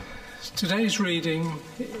Today's reading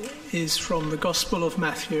is from the Gospel of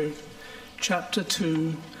Matthew, chapter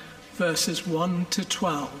 2, verses 1 to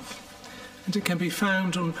 12, and it can be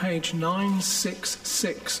found on page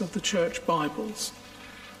 966 of the Church Bibles.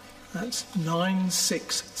 That's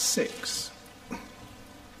 966.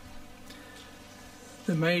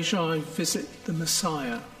 The Magi visit the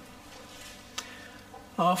Messiah.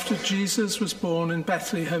 After Jesus was born in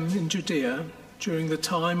Bethlehem in Judea, during the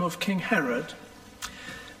time of King Herod,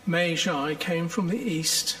 Magi came from the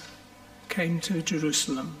east, came to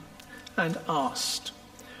Jerusalem, and asked,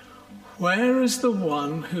 "Where is the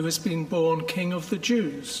one who has been born King of the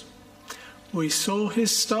Jews? We saw his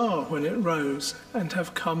star when it rose and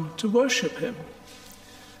have come to worship him."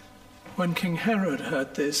 When King Herod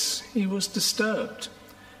heard this, he was disturbed,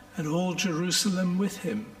 and all Jerusalem with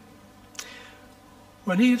him.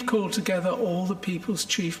 When he had called together all the people's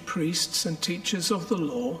chief priests and teachers of the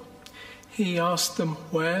law, he asked them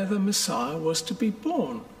where the Messiah was to be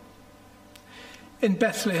born. "In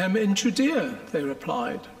Bethlehem in Judea," they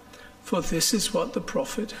replied, "for this is what the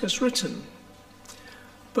prophet has written.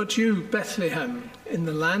 But you, Bethlehem, in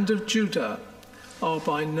the land of Judah, are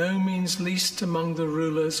by no means least among the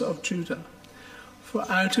rulers of Judah. For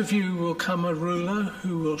out of you will come a ruler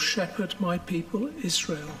who will shepherd my people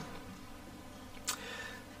Israel."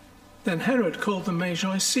 Then Herod called the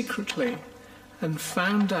Magi secretly and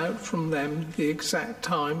found out from them the exact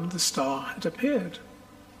time the star had appeared.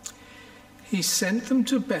 He sent them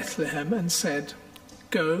to Bethlehem and said,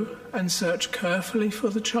 "Go and search carefully for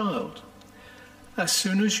the child. As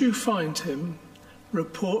soon as you find him,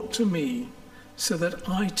 report to me, so that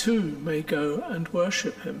I too may go and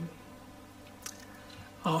worship him."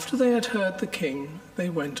 After they had heard the king, they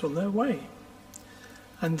went on their way.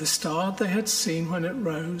 And the star they had seen when it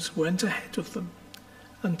rose went ahead of them,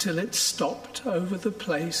 until it stopped over the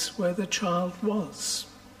place where the child was.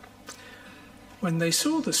 When they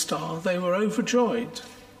saw the star, they were overjoyed.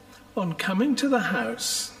 On coming to the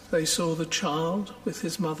house, they saw the child with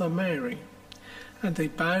his mother Mary, and they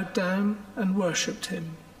bowed down and worshipped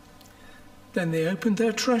him. Then they opened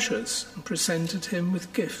their treasures and presented him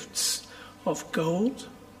with gifts of gold,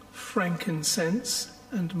 frankincense,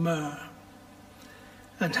 and myrrh.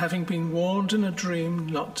 And having been warned in a dream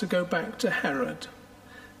not to go back to Herod,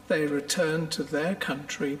 they returned to their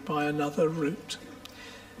country by another route.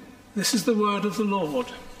 This is the word of the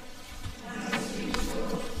Lord.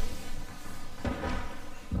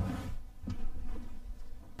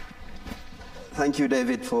 Thank you,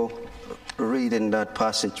 David, for reading that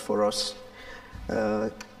passage for us.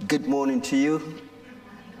 Good morning to you.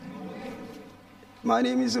 My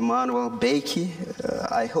name is Emmanuel Bakey.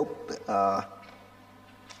 I hope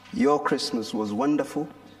your Christmas was wonderful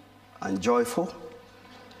and joyful.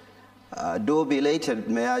 Though belated,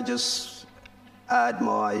 may I just add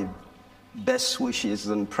my best wishes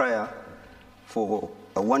and prayer for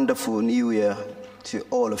a wonderful new year to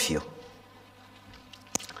all of you.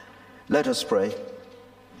 Let us pray.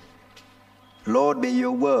 Lord, may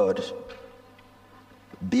your word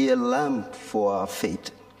be a lamp for our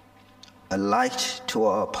feet, a light to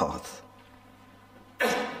our path.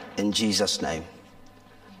 In Jesus' name,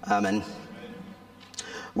 amen.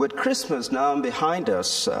 With Christmas now behind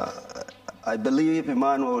us, I believe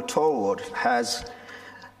Emmanuel Tollwood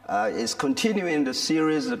is continuing the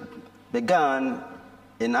series that began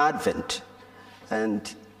in Advent,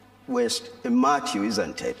 and we're in Matthew,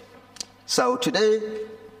 isn't it? So today,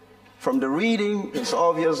 from the reading, it's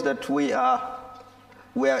obvious that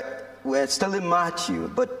we're still in Matthew,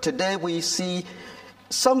 but today we see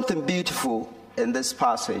something beautiful in this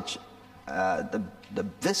passage, the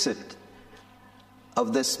visit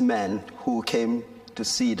of this man who came to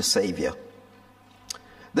see the Savior.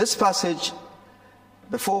 This passage,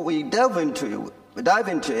 before we dive into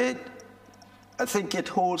it, I think it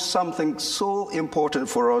holds something so important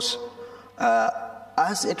for us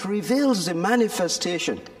as it reveals the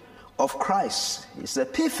manifestation of Christ, his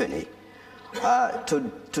Epiphany,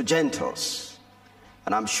 to Gentiles.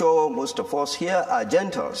 And I'm sure most of us here are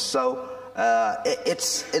Gentiles, so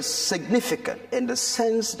it's significant in the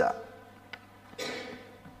sense that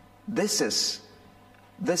this is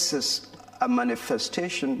a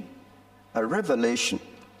manifestation, a revelation,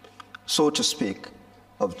 so to speak,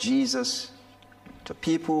 of Jesus to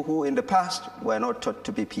people who in the past were not thought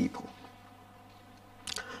to be people.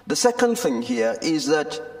 The second thing here is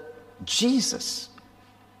that Jesus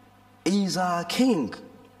is our King.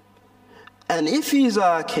 And if he is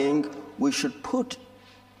our King, we should put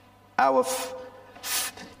our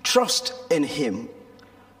trust in him,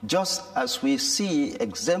 just as we see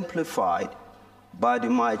exemplified by the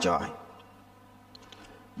Magi.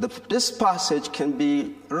 this passage can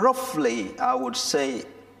be roughly, I would say,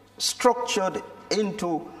 structured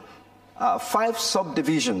into 5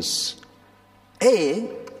 subdivisions. A,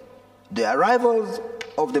 the arrival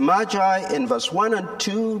of the Magi in verse 1 and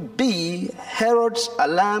 2. B, Herod's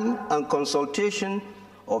alarm and consultation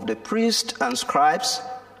of the priests and scribes.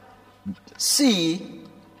 C,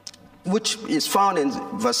 which is found in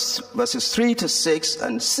verses 3 to 6.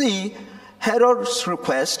 And C, Herod's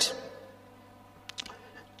request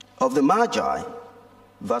of the Magi,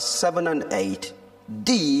 verse 7 and 8.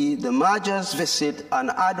 D, the Magi's visit and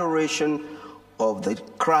adoration of the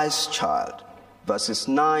Christ child, verses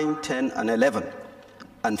 9, 10, and 11.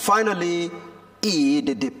 And finally, E,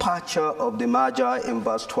 the departure of the Magi in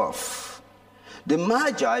verse 12. The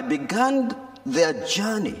Magi began their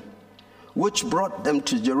journey, which brought them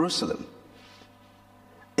to Jerusalem.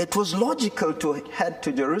 It was logical to head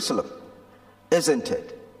to Jerusalem, isn't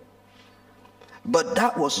it? But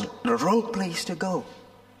that was the wrong place to go.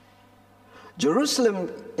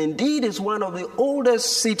 Jerusalem indeed is one of the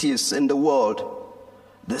oldest cities in the world,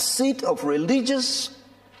 the seat of religious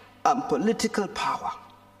and political power.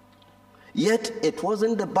 Yet it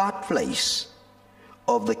wasn't the birthplace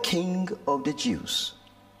of the King of the Jews.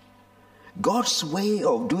 God's way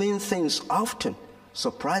of doing things often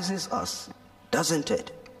surprises us, doesn't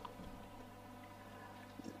it?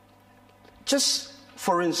 Just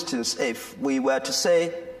for instance, if we were to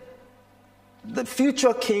say the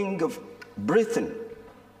future king of Britain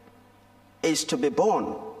is to be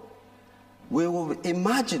born, we will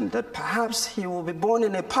imagine that perhaps he will be born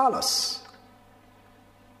in a palace,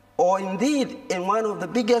 or indeed in one of the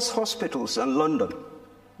biggest hospitals in London,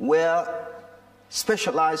 where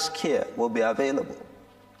specialized care will be available.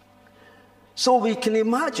 So we can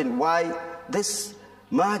imagine why this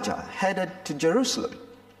Magi headed to Jerusalem,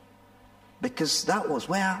 because that was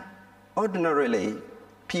where ordinarily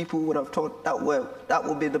people would have thought that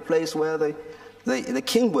would be the place where the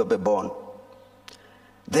king will be born.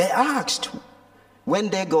 They asked when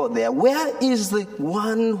they got there, "Where is the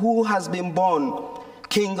one who has been born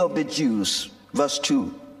King of the Jews?" Verse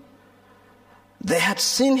 2. They had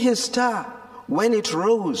seen his star when it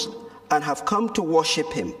rose and have come to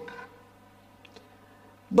worship him.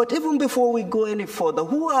 But even before we go any further,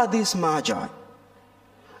 who are these Magi?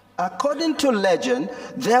 According to legend,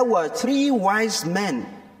 there were 3 wise men,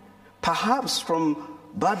 perhaps from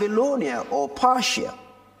Babylonia or Persia,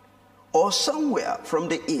 or somewhere from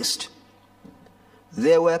the east.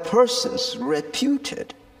 They were persons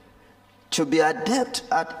reputed to be adept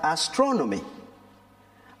at astronomy,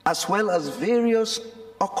 as well as various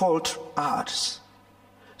occult arts,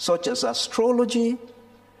 such as astrology,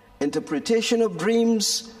 interpretation of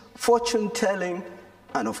dreams, fortune-telling,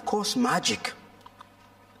 and of course magic.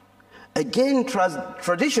 Again,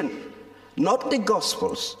 tradition, not the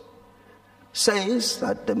Gospels, says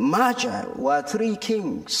that the Magi were 3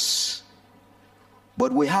 kings.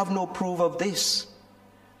 But we have no proof of this.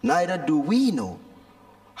 Neither do we know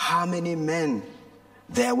how many men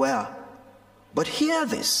there were. But hear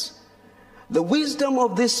this. The wisdom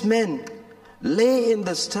of these men lay in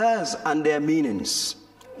the stars and their meanings.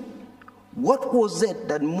 What was it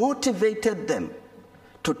that motivated them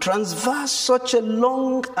to traverse such a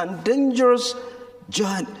long and dangerous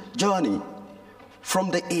journey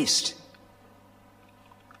from the east?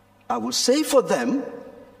 I will say for them,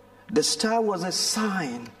 the star was a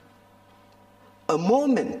sign, a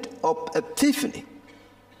moment of Epiphany,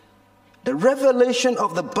 the revelation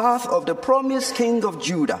of the birth of the promised king of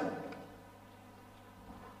Judah.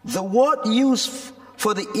 The word used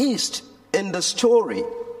for the east in the story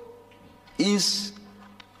is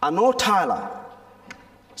anotala.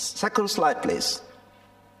 Second slide, please.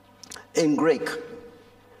 In Greek,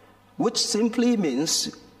 which simply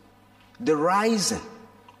means the rising.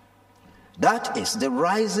 That is the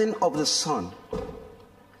rising of the sun.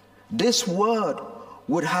 This word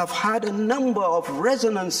would have had a number of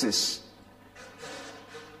resonances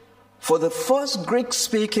for the first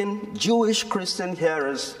Greek-speaking Jewish Christian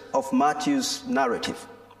hearers of Matthew's narrative.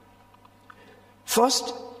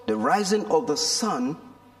 First, the rising of the sun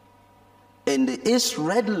in the east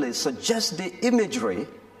readily suggests the imagery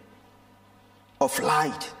of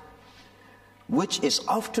light, which is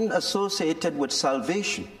often associated with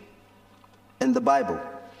salvation in the Bible.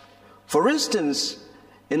 For instance,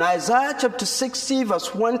 in Isaiah chapter 60,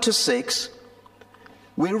 verse 1 to 6,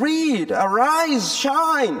 we read, "Arise,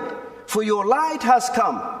 shine, for your light has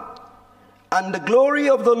come, and the glory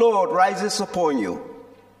of the Lord rises upon you.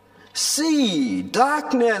 See,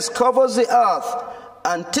 darkness covers the earth,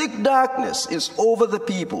 and thick darkness is over the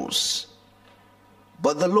peoples.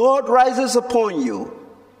 But the Lord rises upon you,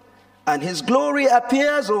 and his glory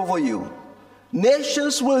appears over you.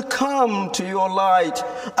 Nations will come to your light,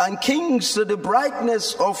 and kings to the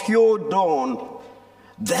brightness of your dawn.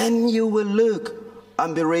 Then you will look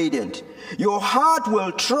and be radiant. Your heart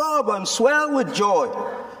will throb and swell with joy.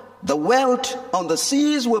 The wealth on the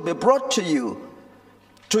seas will be brought to you.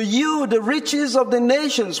 To you the riches of the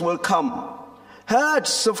nations will come.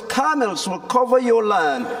 Herds of camels will cover your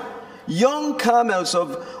land. Young camels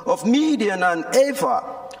of Midian and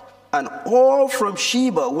Ephah, and all from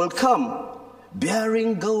Sheba will come,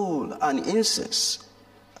 bearing gold and incense,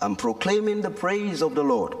 and proclaiming the praise of the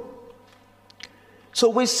Lord. So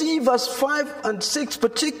we see verse 5 and 6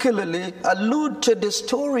 particularly allude to the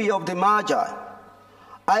story of the Magi.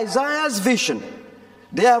 Isaiah's vision,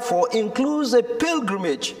 therefore, includes a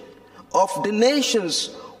pilgrimage of the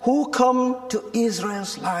nations who come to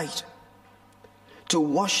Israel's light to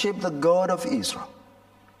worship the God of Israel.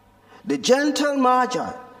 The Gentile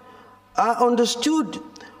Magi are understood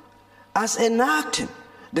as enacting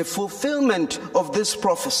the fulfillment of this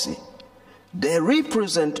prophecy. They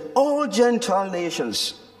represent all Gentile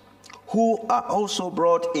nations who are also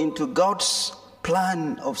brought into God's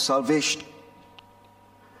plan of salvation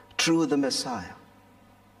through the Messiah.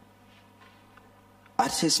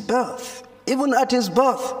 At his birth, even at his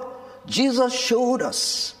birth, Jesus showed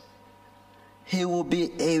us he will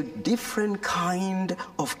be a different kind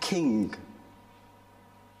of king.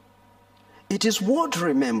 It is worth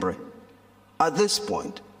remembering at this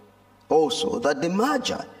point also that the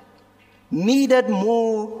Magi needed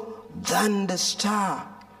more than the star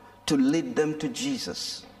to lead them to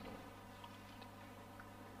Jesus.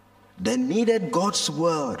 They needed God's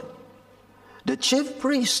word. The chief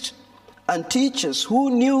priests and teachers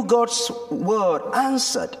who knew God's word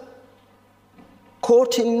answered,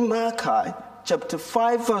 quoting Malachi chapter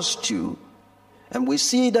 5 verse 2, and we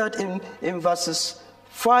see that in verses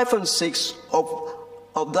 5 and 6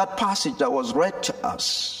 of that passage that was read to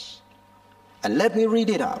us. And let me read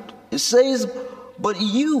it out. It says, "But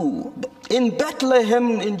you in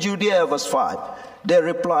Bethlehem in Judea," verse 5, they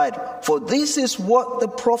replied, "For this is what the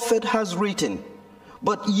prophet has written.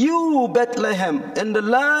 But you, Bethlehem, in the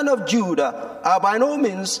land of Judah, are by no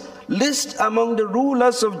means least among the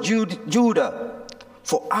rulers of Judah.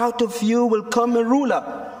 For out of you will come a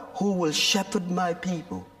ruler who will shepherd my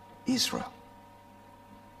people, Israel."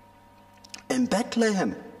 In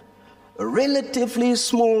Bethlehem, a relatively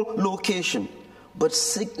small location, but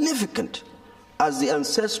significant as the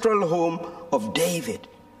ancestral home of David.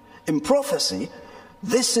 In prophecy,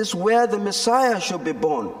 this is where the Messiah should be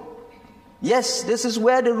born. Yes, this is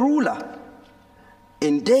where the ruler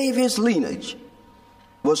in David's lineage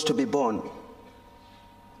was to be born.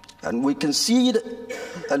 And we can see the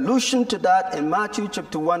allusion to that in Matthew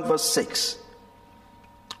chapter 1 verse 6.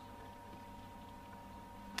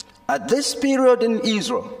 At this period in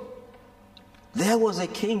Israel, there was a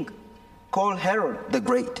king called Herod the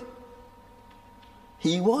Great.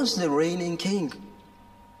 He was the reigning king.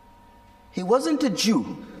 He wasn't a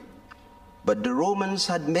Jew, but the Romans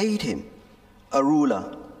had made him a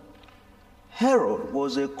ruler. Herod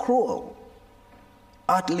was a cruel,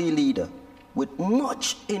 earthly leader with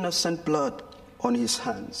much innocent blood on his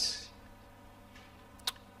hands.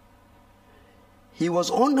 He was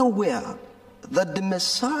unaware that the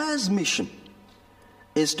Messiah's mission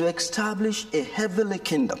is to establish a heavenly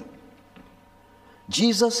kingdom.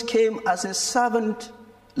 Jesus came as a servant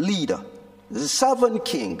leader, the servant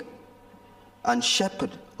king, and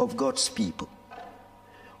shepherd of God's people.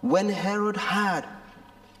 When Herod heard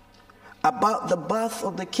about the birth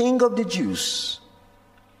of the King of the Jews,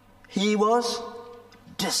 he was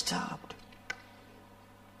disturbed.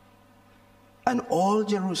 And all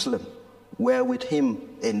Jerusalem were with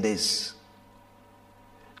him in this.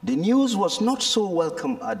 The news was not so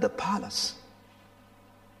welcome at the palace.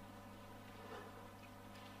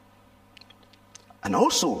 And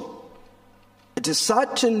also, it is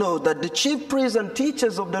sad to know that the chief priests and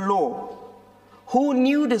teachers of the law, who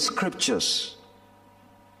knew the scriptures,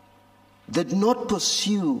 did not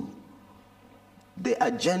pursue the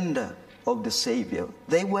agenda of the Savior.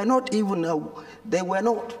 They were not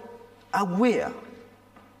aware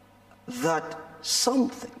that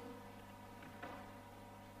something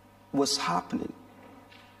was happening.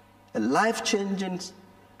 A life-changing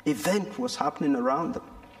event was happening around them.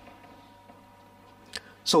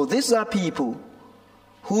 So these are people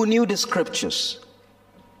who knew the scriptures.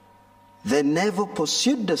 They never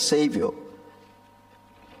pursued the Savior.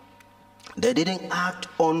 They didn't act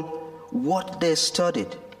on what they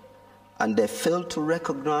studied, and they failed to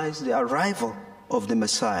recognize the arrival of the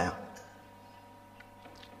Messiah.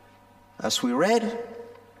 As we read,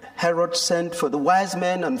 Herod sent for the wise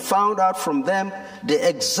men and found out from them the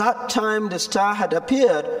exact time the star had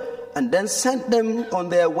appeared, and then sent them on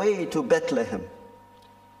their way to Bethlehem.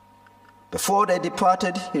 Before they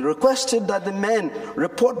departed, he requested that the men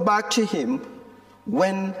report back to him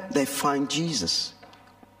when they find Jesus.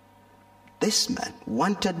 This man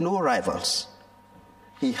wanted no rivals.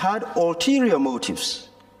 He had ulterior motives.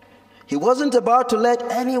 He wasn't about to let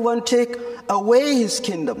anyone take away his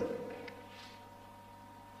kingdom.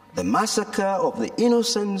 The massacre of the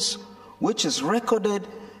innocents, which is recorded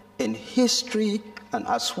in history and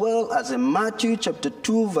as well as in Matthew chapter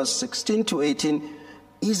 2, verse 16 to 18,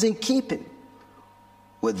 is in keeping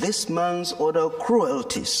with this man's other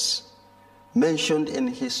cruelties mentioned in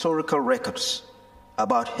historical records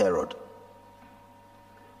about Herod.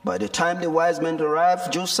 By the time the wise men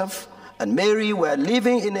arrived, Joseph and Mary were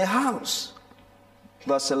living in a house.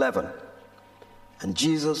 Verse 11. And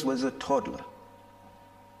Jesus was a toddler.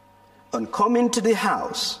 On coming to the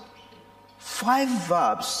house, 5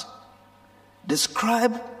 verbs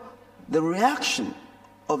describe the reaction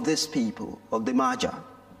of these people, of the Magi.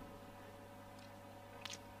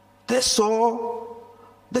 They saw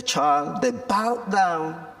the child, they bowed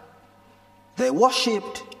down, they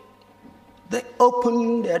worshipped, they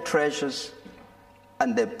opened their treasures,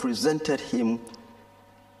 and they presented him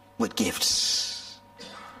with gifts.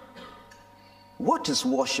 What is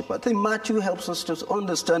worship? I think Matthew helps us to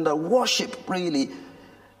understand that worship really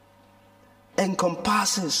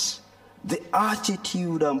encompasses the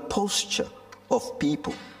attitude and posture of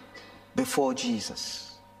people before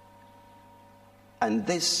Jesus. And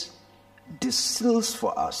this distills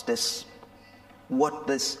for us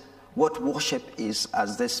what worship is,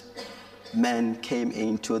 as this man came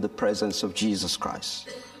into the presence of Jesus Christ.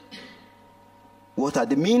 What are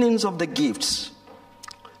the meanings of the gifts?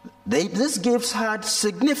 These gifts had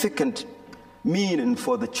significant meaning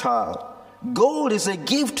for the child. Gold is a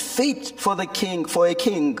gift fit for a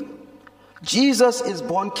king. Jesus is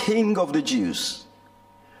born King of the Jews.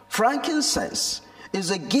 Frankincense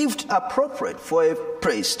is a gift appropriate for a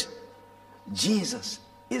priest. Jesus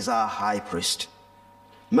is our high priest.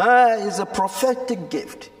 Myrrh is a prophetic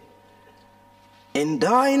gift. In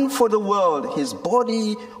dying for the world, his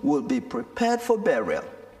body will be prepared for burial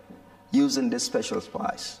using this special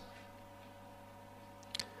spice.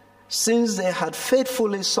 Since they had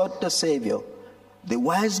faithfully sought the Savior, the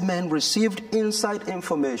wise men received inside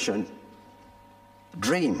information,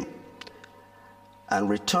 dream, and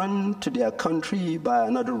returned to their country by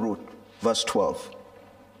another route. Verse 12.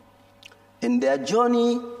 In their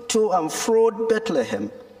journey to and fro Bethlehem,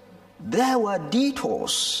 there were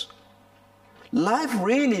detours. Life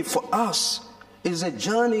really for us is a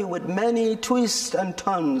journey with many twists and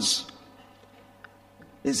turns.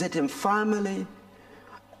 Is it in family?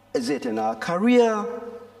 Is it in our career?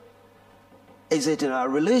 Is it in our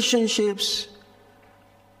relationships?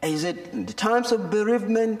 Is it in the times of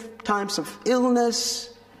bereavement, times of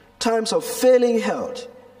illness, times of failing health?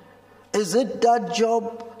 Is it that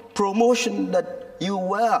job promotion that you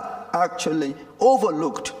were actually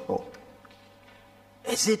overlooked for?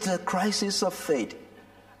 Is it a crisis of faith?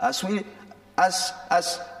 As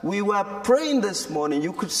we were praying this morning,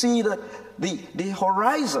 you could see that the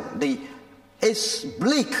horizon is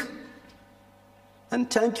bleak. And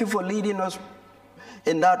thank you for leading us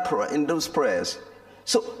in those prayers.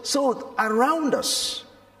 So around us,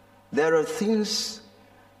 there are things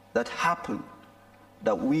that happen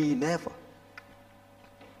that we never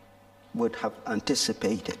would have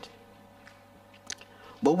anticipated.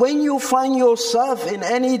 But when you find yourself in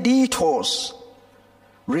any detours,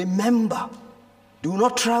 remember, do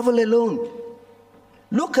not travel alone.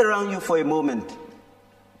 Look around you for a moment.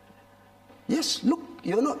 Yes, look,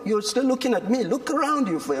 you're still looking at me. Look around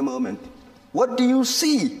you for a moment. What do you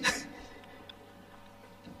see?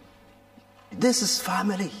 This is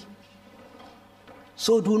family.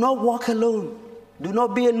 So do not walk alone. Do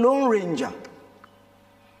not be a lone ranger.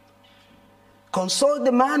 Consult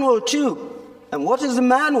the manual too. And what is the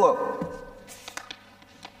manual?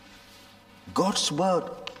 God's word.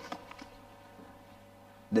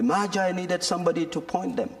 The Magi needed somebody to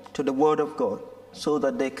point them to the word of God so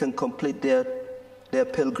that they can complete their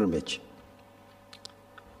pilgrimage.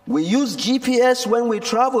 We use GPS when we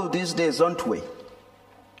travel these days, don't we?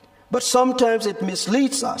 But sometimes it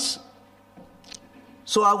misleads us.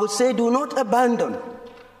 So I would say do not abandon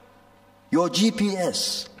your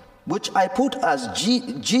GPS, which I put as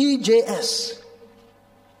GJS.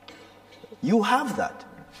 You have that.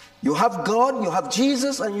 You have God, you have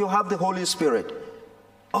Jesus, and you have the Holy Spirit.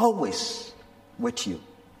 Always with you.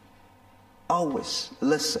 Always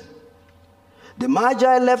listen. The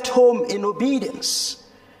Magi left home in obedience,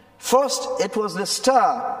 First, it was the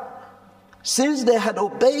star. Since they had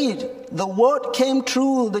obeyed, the word came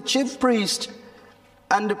through the chief priest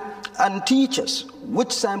and teachers, which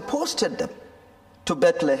signposted them to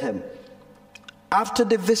Bethlehem. After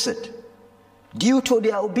the visit, due to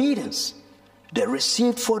their obedience, they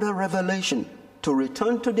received further revelation to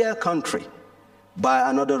return to their country by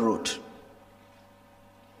another route.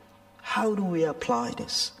 How do we apply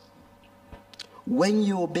this? When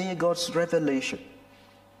you obey God's revelation,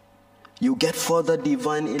 you get further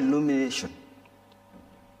divine illumination.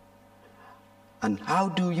 And how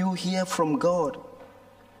do you hear from God?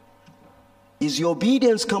 Is your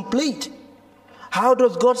obedience complete? How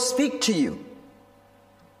does God speak to you?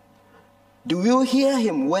 Do you hear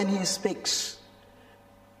him when he speaks?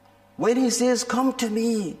 When he says, "Come to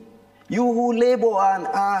me, you who labor and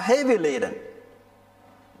are heavy laden,"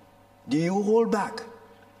 do you hold back?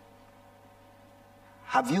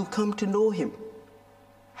 Have you come to know him?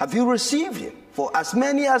 Have you received him? For as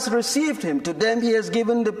many as received him, to them he has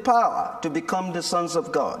given the power to become the sons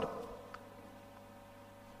of God.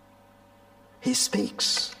 He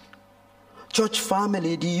speaks. Church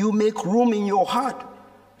family, do you make room in your heart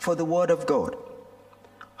for the word of God?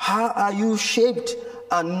 How are you shaped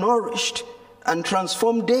and nourished and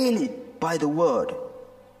transformed daily by the word?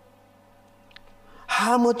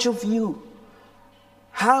 How much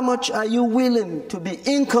are you willing to be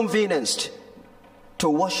inconvenienced to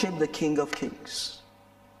worship the King of Kings?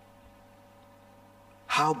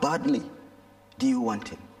 How badly do you want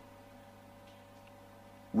him?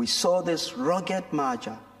 We saw this rugged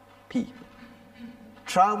Magi people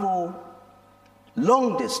travel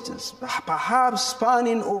long distance, perhaps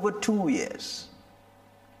spanning over 2 years,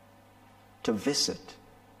 to visit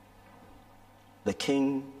the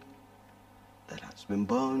king that has been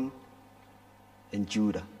born in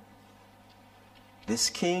Judah. This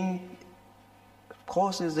king, of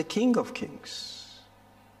course, is the King of Kings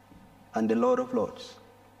and the Lord of Lords.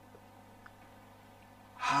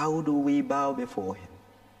 How do we bow before him?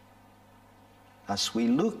 As we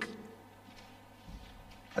look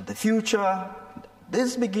at the future,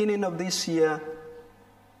 this beginning of this year,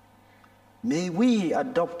 may we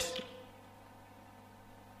adopt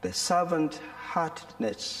the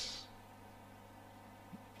servant-heartedness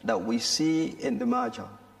that we see in the Magi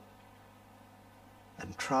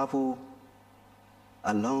and travel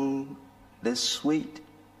along this sweet,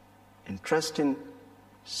 interesting,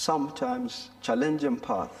 sometimes challenging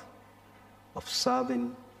path of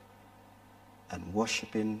serving and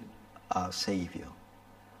worshiping our Savior.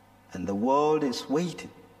 And the world is waiting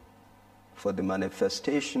for the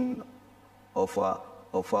manifestation of our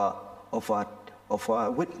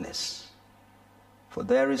witness. For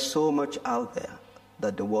there is so much out there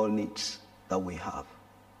that the world needs that we have.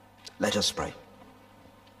 Let us pray.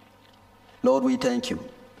 Lord, we thank you.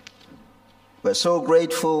 We're so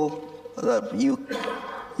grateful that you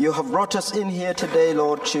have brought us in here today,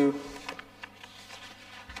 Lord, to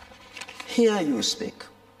hear you speak.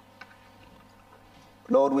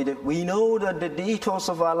 Lord, we know that the detours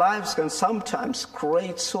of our lives can sometimes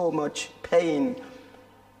create so much pain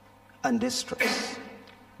and distress.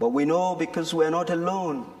 But we know because we're not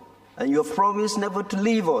alone, and you have promised never to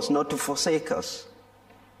leave us, not to forsake us.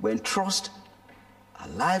 We entrust our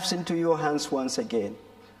lives into your hands once again.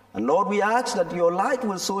 And Lord, we ask that your light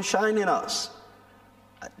will so shine in us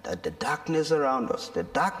that the darkness around us, the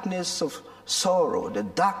darkness of sorrow, the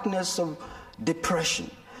darkness of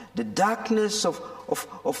depression, the darkness of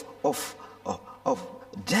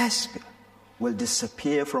despair will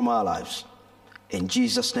disappear from our lives. In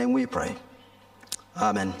Jesus' name we pray.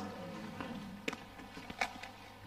 Amen.